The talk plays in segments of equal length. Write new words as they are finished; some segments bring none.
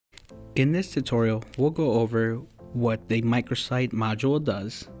In this tutorial, we'll go over what the Microsite module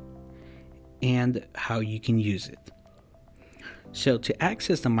does and how you can use it. So to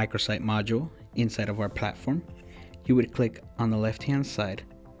access the Microsite module inside of our platform, you would click on the left hand side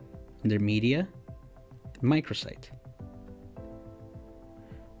under Media, Microsite.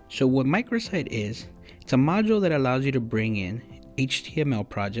 So what Microsite is, it's a module that allows you to bring in HTML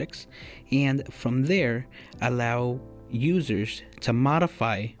projects and from there allow users to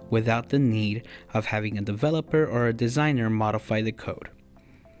modify without the need of having a developer or a designer modify the code.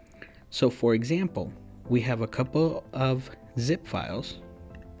 So for example, we have a couple of zip files,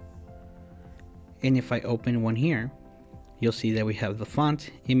 and if I open one here, you'll see that we have the font,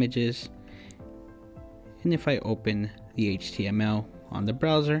 images, and if I open the HTML on the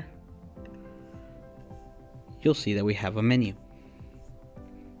browser, you'll see that we have a menu.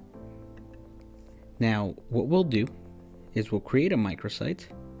 Now what we'll do is we'll create a microsite.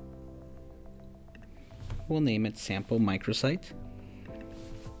 We'll name it Sample Microsite.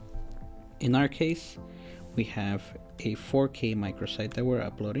 In our case, we have a 4K microsite that we're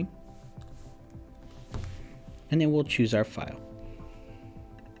uploading. And then we'll choose our file.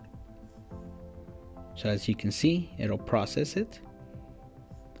 So as you can see, it'll process it.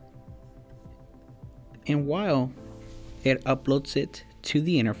 And while it uploads it to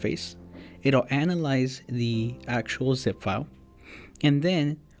the interface, it'll analyze the actual zip file and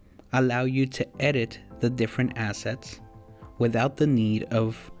then allow you to edit the different assets without the need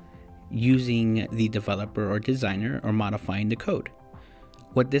of using the developer or designer or modifying the code.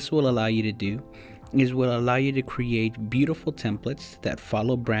 What this will allow you to do is will allow you to create beautiful templates that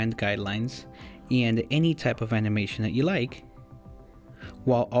follow brand guidelines and any type of animation that you like,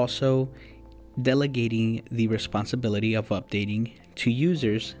 while also delegating the responsibility of updating to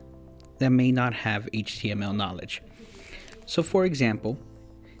users that may not have HTML knowledge. So for example,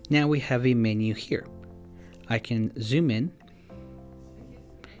 now we have a menu here. I can zoom in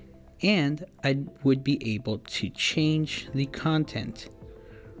and I would be able to change the content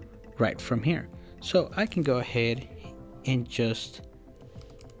right from here. So I can go ahead and just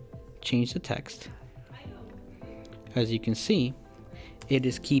change the text. As you can see, it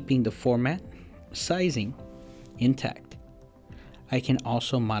is keeping the format, sizing intact. I can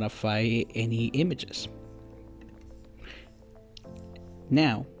also modify any images.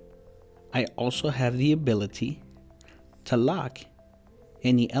 Now, I also have the ability to lock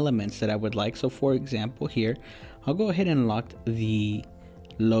any elements that I would like. So for example here, I'll go ahead and lock the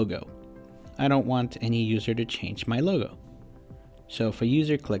logo. I don't want any user to change my logo. So if a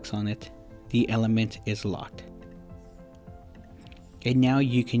user clicks on it, the element is locked. And now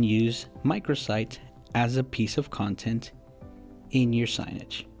you can use Microsite as a piece of content in your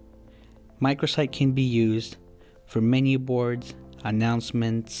signage. Microsite can be used for menu boards,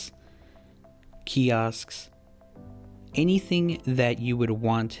 announcements, kiosks, anything that you would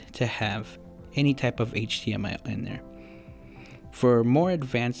want to have any type of HTML in there. For more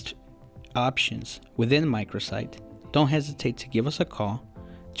advanced options within Microsite, don't hesitate to give us a call,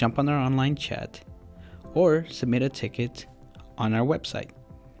 jump on our online chat, or submit a ticket on our website.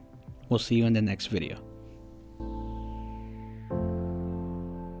 We'll see you in the next video.